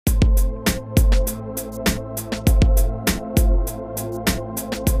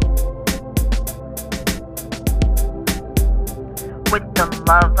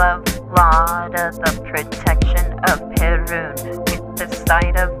love of Lada, the protection of Perun, with the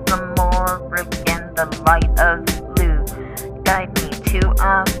sight of the Morrigan, the light of Lu. Guide me to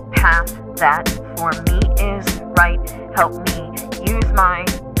a path that for me is right. Help me use my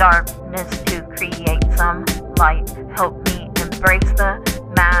darkness to create some light. Help me embrace the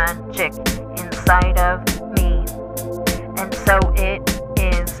magic inside of me. And so it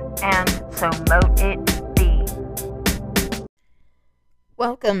is, and so mote it be.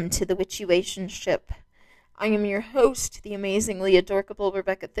 Welcome to the Witchuation Ship. I am your host, the amazingly adorable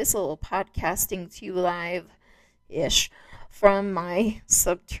Rebecca Thistle, podcasting to you live-ish from my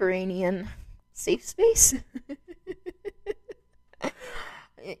subterranean safe space.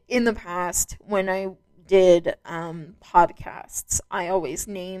 In the past, when I did podcasts, I always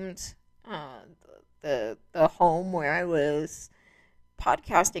named the home where I was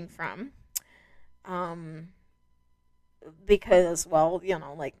podcasting from, because, well, you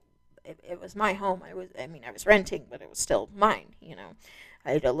know, like, it was my home. I was renting, but it was still mine, you know.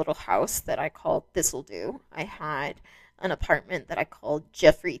 I had a little house that I called Thistledew. I had an apartment that I called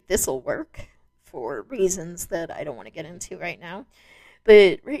Jeffrey Thistlework, for reasons that I don't want to get into right now.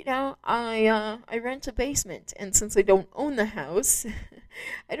 But right now, I rent a basement, and since I don't own the house,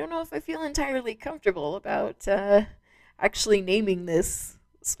 I don't know if I feel entirely comfortable about actually naming this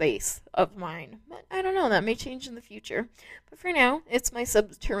space of mine. But I don't know, that may change in the future. But for now, it's my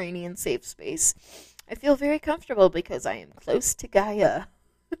subterranean safe space. I feel very comfortable because I am close to Gaia.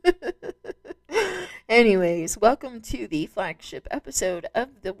 Anyways, welcome to the flagship episode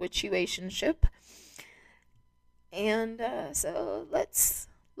of the Witchuation Ship. And so let's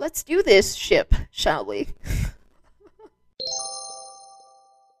do this ship, shall we?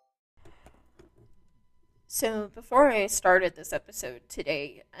 So before I started this episode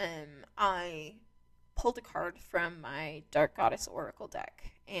today, I pulled a card from my Dark Goddess Oracle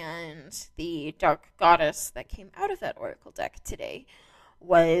deck, and the Dark Goddess that came out of that Oracle deck today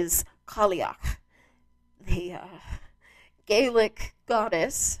was Calleach, the Calleach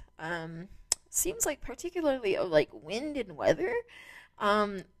goddess. Seems like particularly of like wind and weather.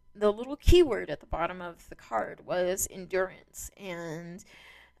 The little keyword at the bottom of the card was endurance, and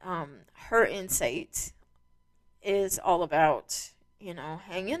her insight is all about, you know,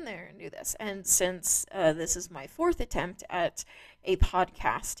 hang in there and do this. And since this is my fourth attempt at a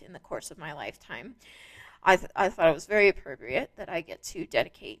podcast in the course of my lifetime, I thought it was very appropriate that I get to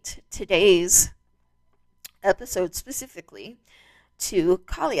dedicate today's episode specifically to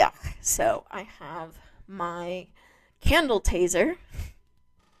Calleach. So I have my candle taser.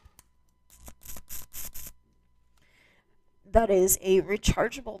 That is a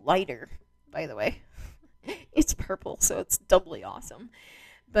rechargeable lighter, by the way. It's purple, so it's doubly awesome.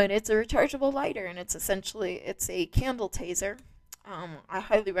 But it's a rechargeable lighter, and it's a candle taser. I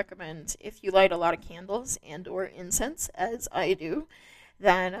highly recommend, if you light a lot of candles and or incense, as I do,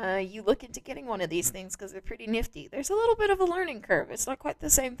 that you look into getting one of these things, because they're pretty nifty. There's a little bit of a learning curve. It's not quite the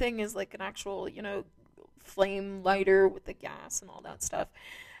same thing as like an actual, you know, flame lighter with the gas and all that stuff.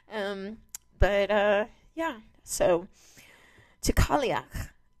 Yeah. So, to Calleach,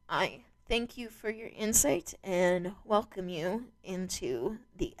 I thank you for your insight and welcome you into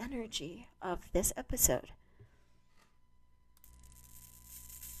the energy of this episode.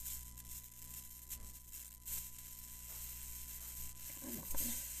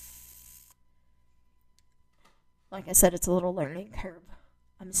 Like I said, it's a little learning curve.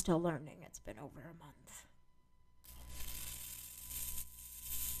 I'm still learning. It's been over a month.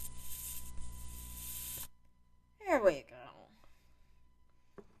 There we go.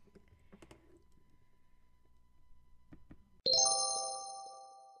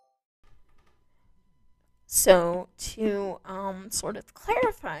 So to sort of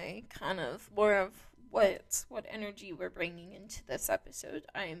clarify kind of more of what energy we're bringing into this episode,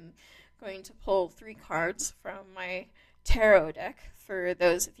 I'm going to pull 3 cards from my tarot deck. For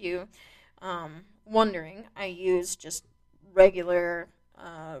those of you wondering, I use just regular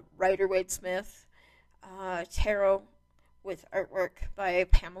Rider-Waite-Smith tarot with artwork by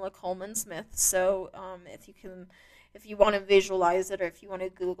Pamela Coleman Smith. So if you want to visualize it, or if you want to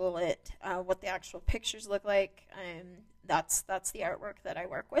Google it, what the actual pictures look like, that's the artwork that I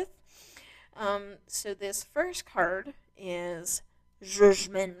work with. So this first card is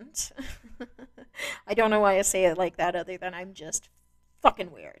Judgment. I don't know why I say it like that, other than I'm just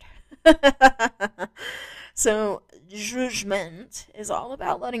fucking weird. So Judgment is all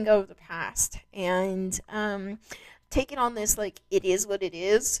about letting go of the past and taking on this, like, it is what it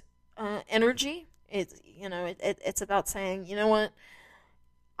is energy. It's about saying, you know what,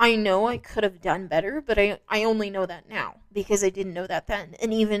 I know I could have done better, but I only know that now because I didn't know that then.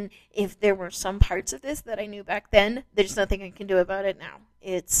 And even if there were some parts of this that I knew back then, there's nothing I can do about it now.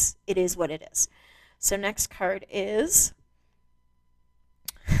 It is what it is. So next card is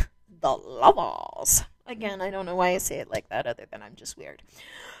the Lovers. Again, I don't know why I say it like that other than I'm just weird.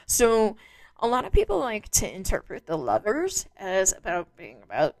 So a lot of people like to interpret the Lovers as being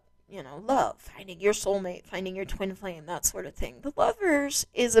about love, finding your soulmate, finding your twin flame, that sort of thing. The Lovers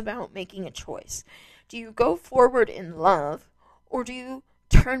is about making a choice. Do you go forward in love, or do you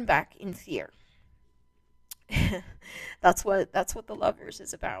turn back in fear? That's what the Lovers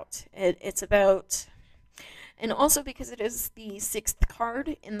is about. It's about, and also because it is the 6th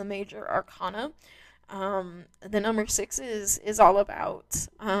card in the major arcana, the number 6 is all about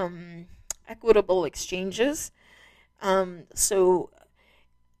equitable exchanges. So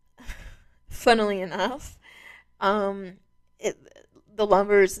funnily enough, the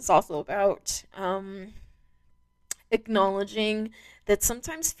Lovers is also about acknowledging that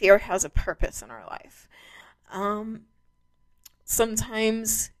sometimes fear has a purpose in our life.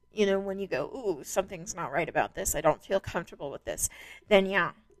 Sometimes, when you go, ooh, something's not right about this, I don't feel comfortable with this, then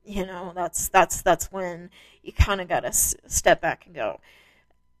yeah, that's when you kind of got to step back and go,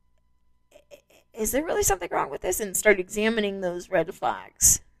 is there really something wrong with this? And start examining those red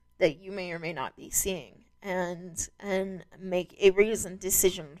flags that you may or may not be seeing, and make a reasoned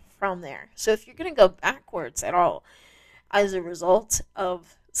decision from there. So if you're going to go backwards at all as a result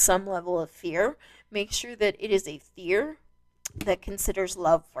of some level of fear, make sure that it is a fear that considers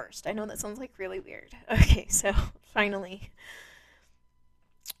love first. I know that sounds like really weird. Okay, so finally,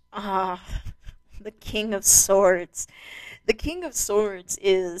 the King of Swords. The King of Swords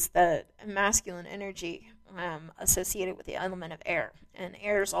is that masculine energy associated with the element of air, and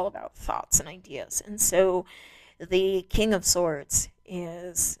air is all about thoughts and ideas. And so the King of Swords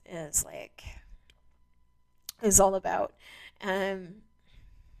is all about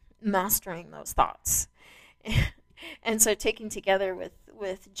mastering those thoughts. And so taking together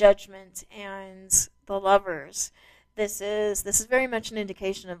with Judgment and the Lovers, this is very much an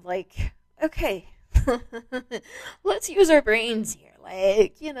indication of like, okay, let's use our brains here.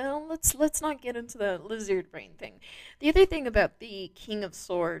 Like, let's not get into the lizard brain thing. The other thing about the King of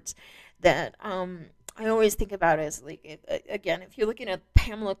Swords that I always think about is, like, again, if you're looking at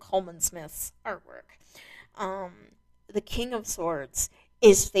Pamela Coleman Smith's artwork, the King of Swords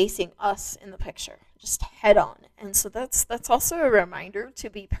is facing us in the picture, just head on. And so that's also a reminder to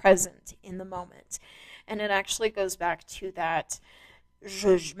be present in the moment. And it actually goes back to that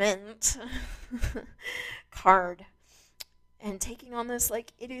Judgment card, and taking on this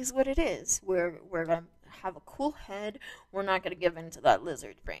like it is what it is. We're going to have a cool head. We're not going to give in to that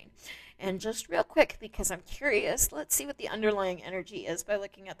lizard brain. And just real quick, because I'm curious, let's see what the underlying energy is by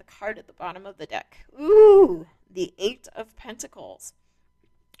looking at the card at the bottom of the deck. Ooh, the 8 of Pentacles.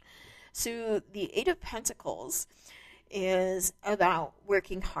 So the 8 of Pentacles is about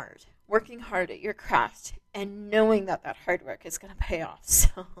working hard at your craft, and knowing that hard work is going to pay off.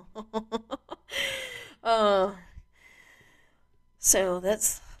 So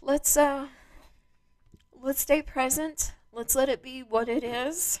let's stay present. Let's let it be what it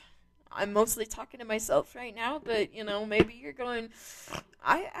is. I'm mostly talking to myself right now, but maybe you're going,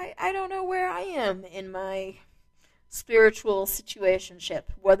 I don't know where I am in my spiritual situationship,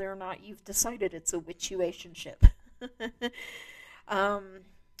 whether or not you've decided it's a witchuation ship.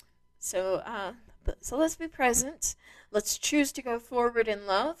 So let's be present. Let's choose to go forward in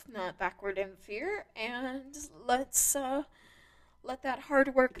love, not backward in fear, and let's let that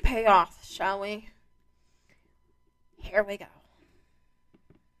hard work pay off, shall we? Here we go.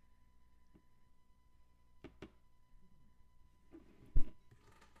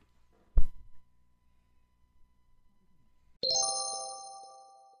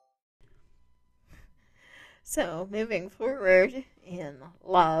 So, moving forward in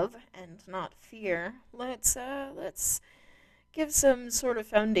love and not fear, let's give some sort of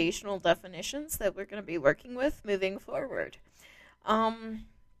foundational definitions that we're going to be working with moving forward.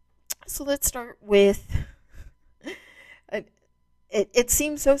 So let's start with, it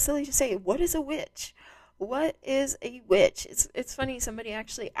seems so silly to say, what is a witch? What is a witch? It's funny, somebody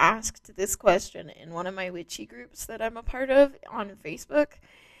actually asked this question in one of my witchy groups that I'm a part of on Facebook,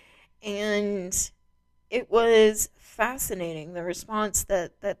 and it was fascinating, the response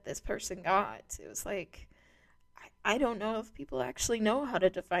that this person got. It was like, I don't know if people actually know how to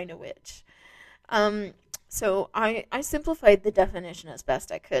define a witch. So I simplified the definition as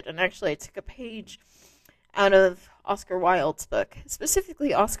best I could, and actually I took a page out of Oscar Wilde's book,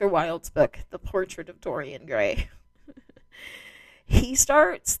 specifically Oscar Wilde's book, The Portrait of Dorian Gray. he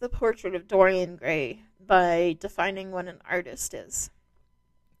starts the portrait of Dorian Gray by defining what an artist is,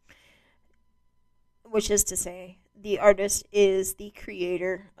 which is to say, the artist is the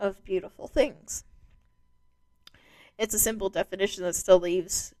creator of beautiful things. It's a simple definition that still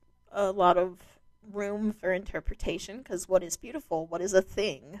leaves a lot of room for interpretation, because what is beautiful? What is a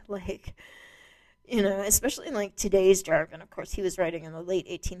thing? Like, you know, especially in like today's jargon. Of course, he was writing in the late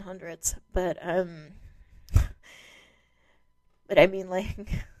 1800s, but I mean,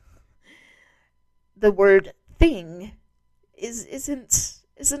 like, the word thing isn't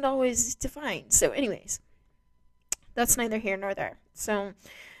always defined. So, anyways, that's neither here nor there. So,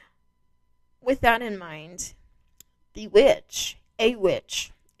 with that in mind, a witch,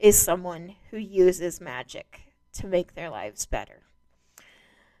 is someone who uses magic to make their lives better.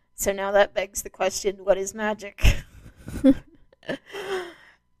 So now that begs the question, what is magic?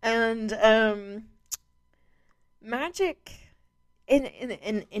 And magic,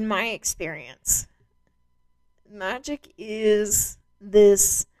 in my experience, magic is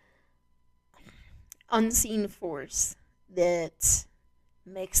this unseen force that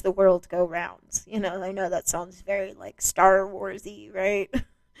makes the world go round. You know, I know that sounds very like Star Wars-y, right?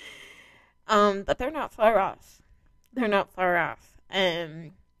 But they're not far off.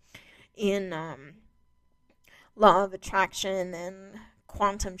 In law of attraction and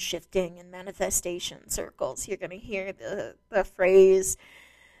quantum shifting and manifestation circles, you're going to hear the phrase,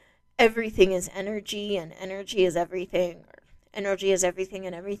 everything is energy and energy is everything, or energy is everything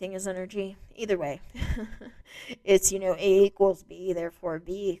and everything is energy. Either way, it's, you know, A equals B, therefore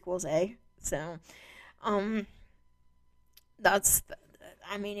B equals A. So,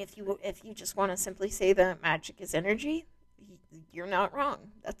 I mean, if you just want to simply say that magic is energy, you're not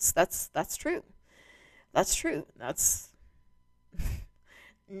wrong. That's true. That's true. That's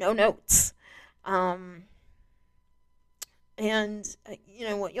no notes. And you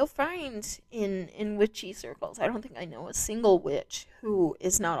know what you'll find in witchy circles, I don't think I know a single witch who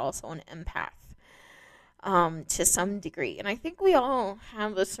is not also an empath. To some degree, and I think we all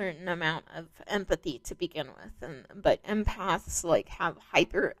have a certain amount of empathy to begin with, but empaths like have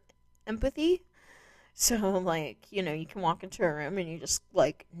hyper empathy. So, like, you know, you can walk into a room and you just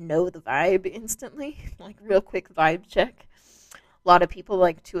like know the vibe instantly, like real quick vibe check. A lot of people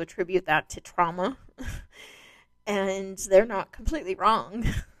like to attribute that to trauma, and they're not completely wrong.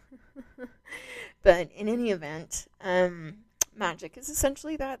 But in any event, magic is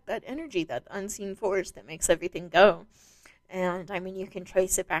essentially that energy, that unseen force that makes everything go. And I mean, you can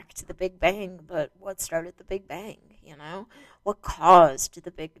trace it back to the Big Bang, but what started the Big Bang? You know, what caused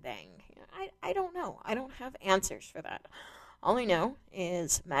the Big Bang? I don't know. I don't have answers for that. All I know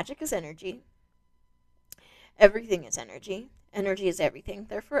is magic is energy. Everything is energy. Energy is everything.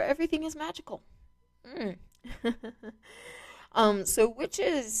 Therefore, everything is magical. So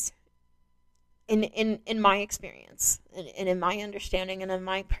witches, in my experience, and in my understanding, and in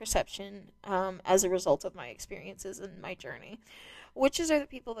my perception, as a result of my experiences and my journey, witches are the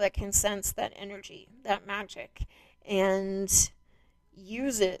people that can sense that energy, that magic, and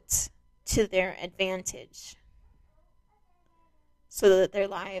use it to their advantage so that their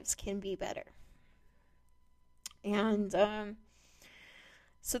lives can be better. And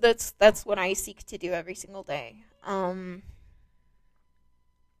so that's what I seek to do every single day.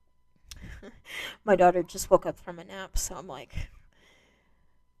 My daughter just woke up from a nap, so I'm like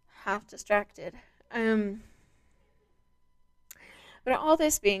half distracted. But all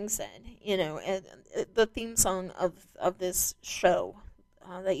this being said, you know, the theme song of this show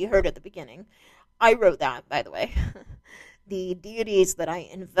that you heard at the beginning, I wrote that, by the way. The deities that I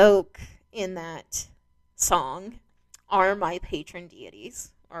invoke in that song are my patron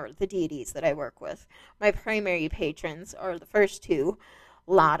deities, or the deities that I work with. My primary patrons are the first two,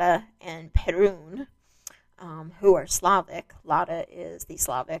 Lada and Perun, who are Slavic. Lada is the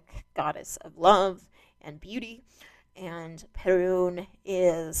Slavic goddess of love and beauty, and Perun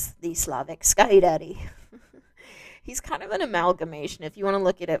is the Slavic sky daddy. He's kind of an amalgamation. If you want to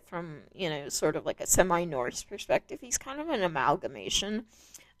look at it from, you know, sort of like a semi-Norse perspective, he's kind of an amalgamation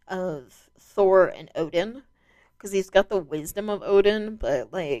of Thor and Odin, because he's got the wisdom of Odin,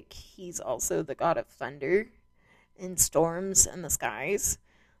 but, like, he's also the god of thunder and storms and the skies,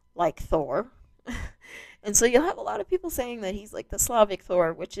 like Thor. And so you'll have a lot of people saying that he's like the Slavic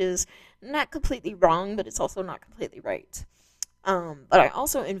Thor, which is not completely wrong, but it's also not completely right. But I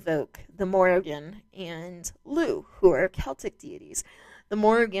also invoke the Morrigan and Lu, who are Celtic deities. The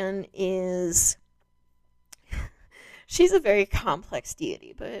Morrigan is... she's a very complex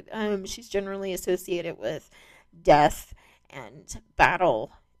deity, but she's generally associated with death and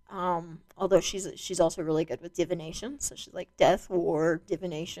battle, Although she's also really good with divination, so she's like death, war,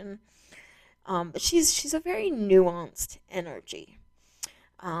 divination. But she's a very nuanced energy.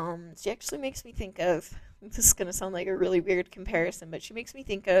 She actually makes me think of, this is going to sound like a really weird comparison, but she makes me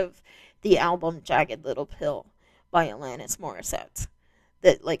think of the album Jagged Little Pill by Alanis Morissette.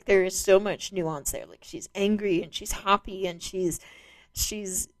 That, like, there is so much nuance there. Like, she's angry and she's happy and she's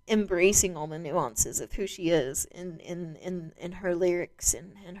embracing all the nuances of who she is in her lyrics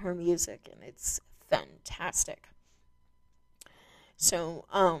and her music, and it's fantastic. So,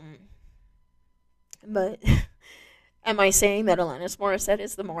 but am I saying that Alanis Morissette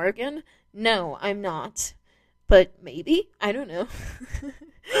is the Morrigan? No, I'm not. But maybe? I don't know.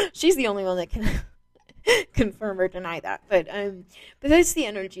 She's the only one that can confirm or deny that. But that's the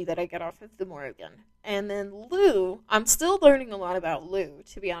energy that I get off of the Morrigan. And then Lou, I'm still learning a lot about Lou,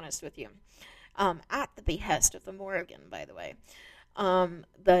 to be honest with you. At the behest of the Morrigan, by the way.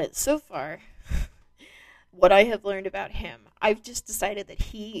 But so far, what I have learned about him, I've just decided that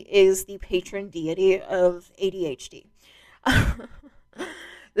he is the patron deity of ADHD.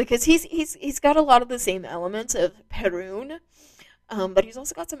 Because he's got a lot of the same elements of Perun, but he's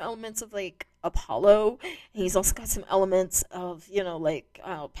also got some elements of, like, Apollo. He's also got some elements of, like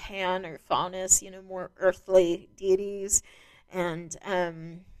Pan or Faunus, more earthly deities, and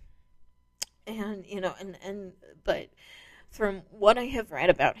but from what I have read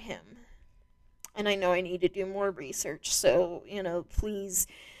about him, and I know I need to do more research, so, please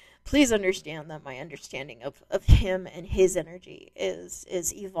understand that my understanding of him and his energy is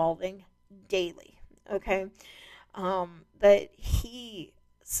evolving daily, okay? That he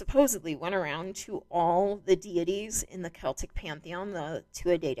supposedly went around to all the deities in the Celtic pantheon, the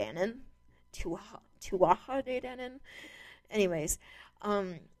Tuatha De Danann. Anyways,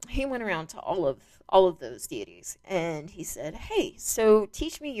 he went around to all of those deities, and he said, "Hey, so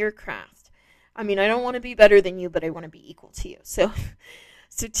teach me your craft. I mean, I don't want to be better than you, but I want to be equal to you." So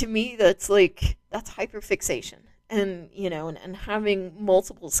to me, that's hyperfixation, and and having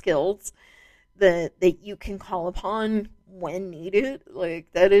multiple skills that you can call upon when needed.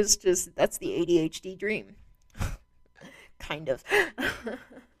 Like, that's the ADHD dream, kind of.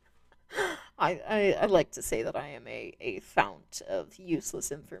 I like to say that I am a fount of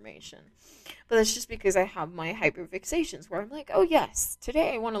useless information. But that's just because I have my hyperfixations where I'm like, oh yes,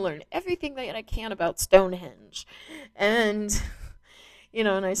 today I want to learn everything that I can about Stonehenge. And,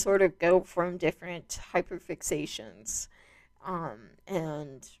 and I sort of go from different hyperfixations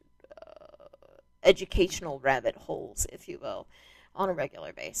and educational rabbit holes, if you will, on a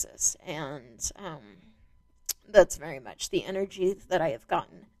regular basis. And that's very much the energy that I have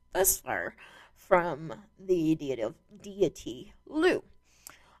gotten thus far from the deity Lou.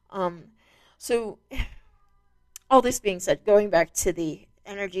 So, all this being said, going back to the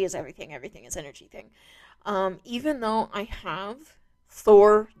energy is everything is energy thing, even though I have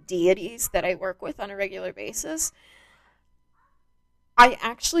 4 deities that I work with on a regular basis, I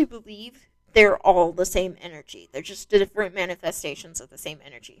actually believe they're all the same energy. They're just different manifestations of the same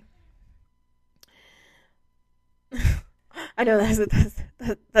energy. I know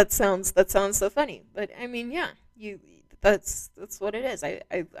that sounds so funny, but I mean, yeah, that's what it is.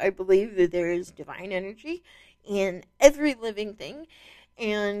 I believe that there is divine energy in every living thing,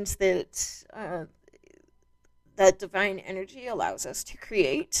 and that that divine energy allows us to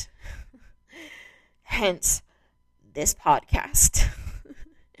create. Hence, this podcast.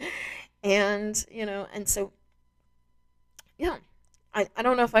 And and so, yeah. I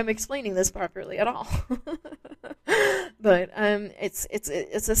don't know if I'm explaining this properly at all, but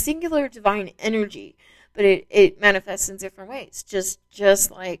it's a singular divine energy, but it manifests in different ways.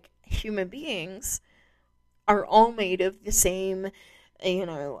 Just like human beings are all made of the same,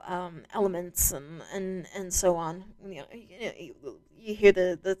 elements and so on. You hear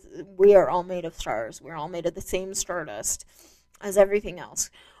the we are all made of stars. We're all made of the same stardust as everything else.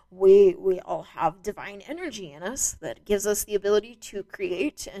 We all have divine energy in us that gives us the ability to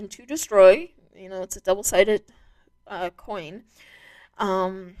create and to destroy. It's a double-sided coin.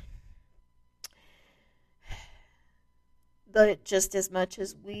 But just as much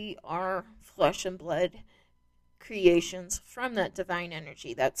as we are flesh and blood creations from that divine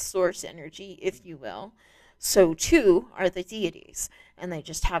energy, that source energy, if you will, so too are the deities. And they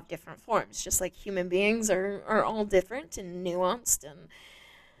just have different forms. Just like human beings are all different and nuanced and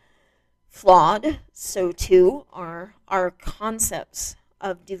flawed, so too are our concepts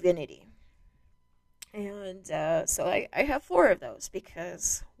of divinity. And so I have 4 of those,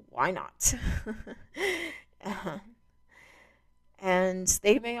 because why not? And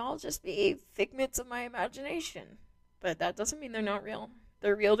they may all just be figments of my imagination, but that doesn't mean they're not real.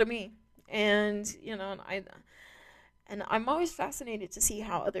 They're real to me. And, and I'm always fascinated to see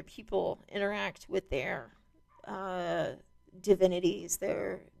how other people interact with their divinities,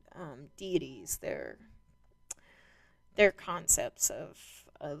 their deities, their concepts of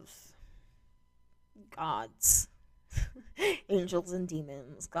gods, angels and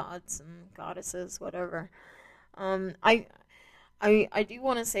demons, gods and goddesses, whatever. I do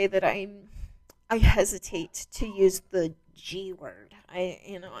want to say that I hesitate to use the G word. I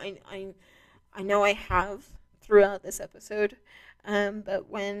know I have throughout this episode, but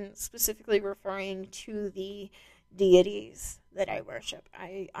when specifically referring to the deities that I worship,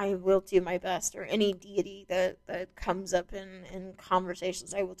 I will do my best, or any deity that comes up in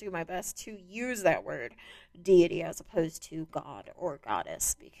conversations, I will do my best to use that word, deity, as opposed to god or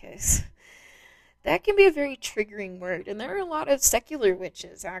goddess, because that can be a very triggering word. And there are a lot of secular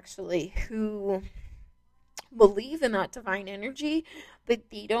witches, actually, who believe in that divine energy, but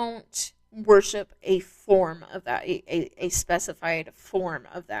they don't worship a form of that, a specified form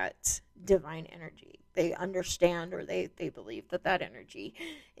of that divine energy. They understand, or they believe that energy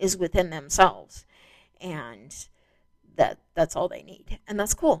is within themselves, and that's all they need. And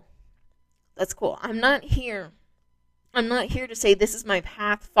that's cool. That's cool. I'm not here to say this is my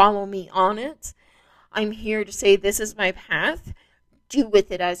path, follow me on it. I'm here to say this is my path, do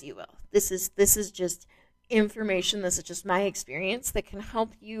with it as you will. This is just information, this is just my experience that can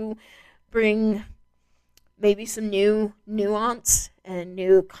help you bring maybe some new nuance and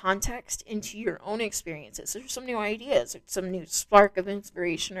new context into your own experiences. There's some new ideas, or some new spark of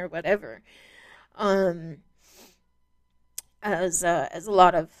inspiration, or whatever. As a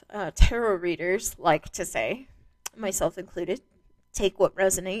lot of tarot readers like to say, myself included, take what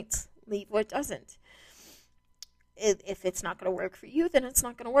resonates, leave what doesn't. If it's not going to work for you, then it's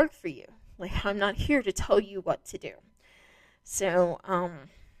not going to work for you. Like, I'm not here to tell you what to do. So,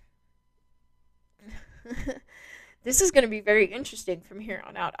 this is going to be very interesting from here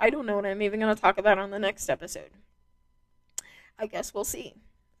on out. I don't know what I'm even going to talk about on the next episode. I guess we'll see.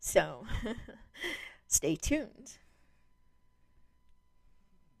 So, stay tuned.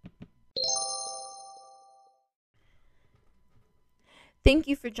 Thank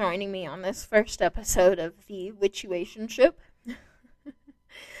you for joining me on this first episode of the Witchuation Ship.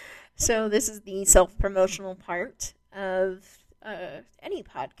 So this is the self-promotional part of any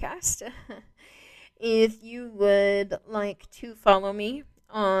podcast. If you would like to follow me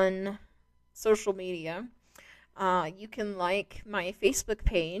on social media, you can like my Facebook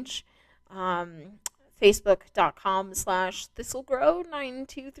page,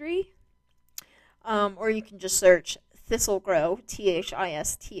 facebook.com/thistlegrow923, or you can just search Thistlegrow,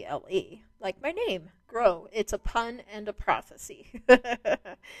 Thistle, like my name, grow. It's a pun and a prophecy.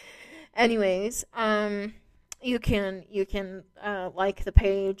 Anyways, you can like the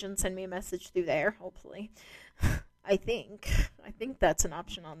page and send me a message through there, hopefully. I think that's an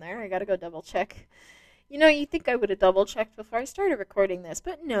option on there. I gotta go double check. You think I would have double checked before I started recording this,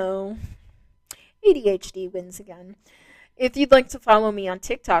 but no. ADHD wins again. If you'd like to follow me on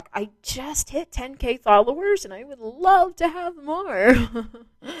TikTok, I just hit 10K followers, and I would love to have more.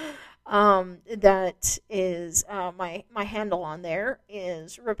 That is my handle on there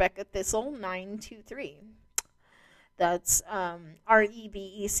is Rebecca Thistle 923. That's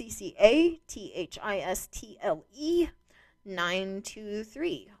REBECCA THISTLE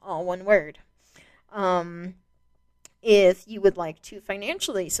 923, all one word. If you would like to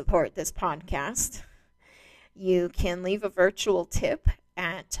financially support this podcast, you can leave a virtual tip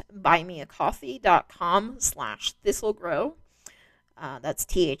at buymeacoffee.com/thistlegrow. That's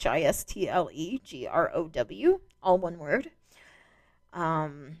THISTLEGROW, all one word.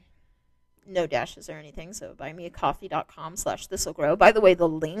 No dashes or anything, so buymeacoffee.com/thistlegrow. By the way, the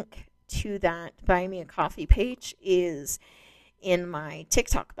link to that Buy Me a Coffee page is in my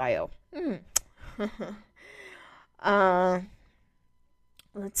TikTok bio.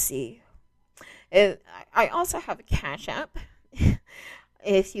 Let's see. I also have a Cash App.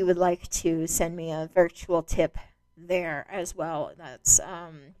 If you would like to send me a virtual tip there as well, that's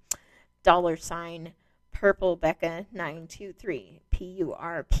 $PurpleBecca923, PurpleBecca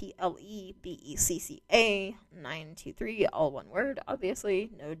 923, all one word,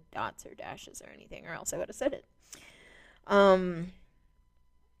 obviously, no dots or dashes or anything, or else I would have said it.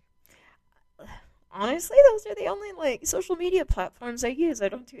 Honestly, those are the only social media platforms I use. I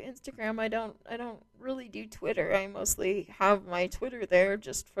don't do Instagram. I don't really do Twitter. I mostly have my Twitter there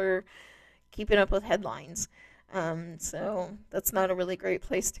just for keeping up with headlines. So that's not a really great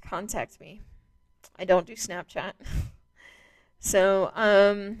place to contact me. I don't do Snapchat. So,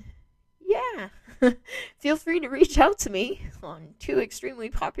 yeah. feel free to reach out to me on 2 extremely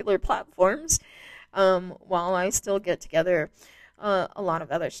popular platforms while I still get together a lot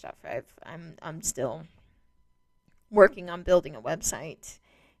of other stuff. I'm still working on building a website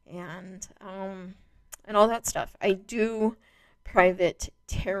and all that stuff. I do private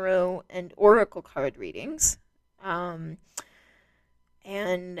tarot and oracle card readings, and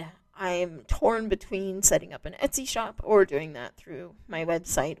I'm torn between setting up an Etsy shop or doing that through my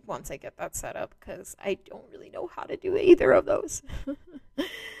website once I get that set up, because I don't really know how to do either of those.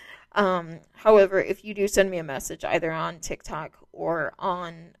 However, if you do send me a message either on TikTok or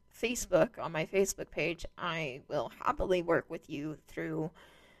on Facebook, on my Facebook page, I will happily work with you through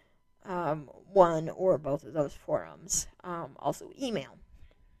one or both of those forums. Also email.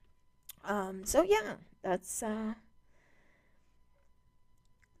 So yeah, that's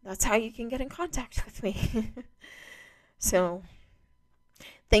how you can get in contact with me. So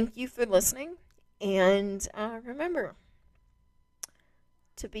thank you for listening, and remember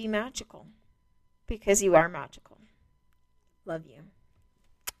to be magical, because you are magical. Love you.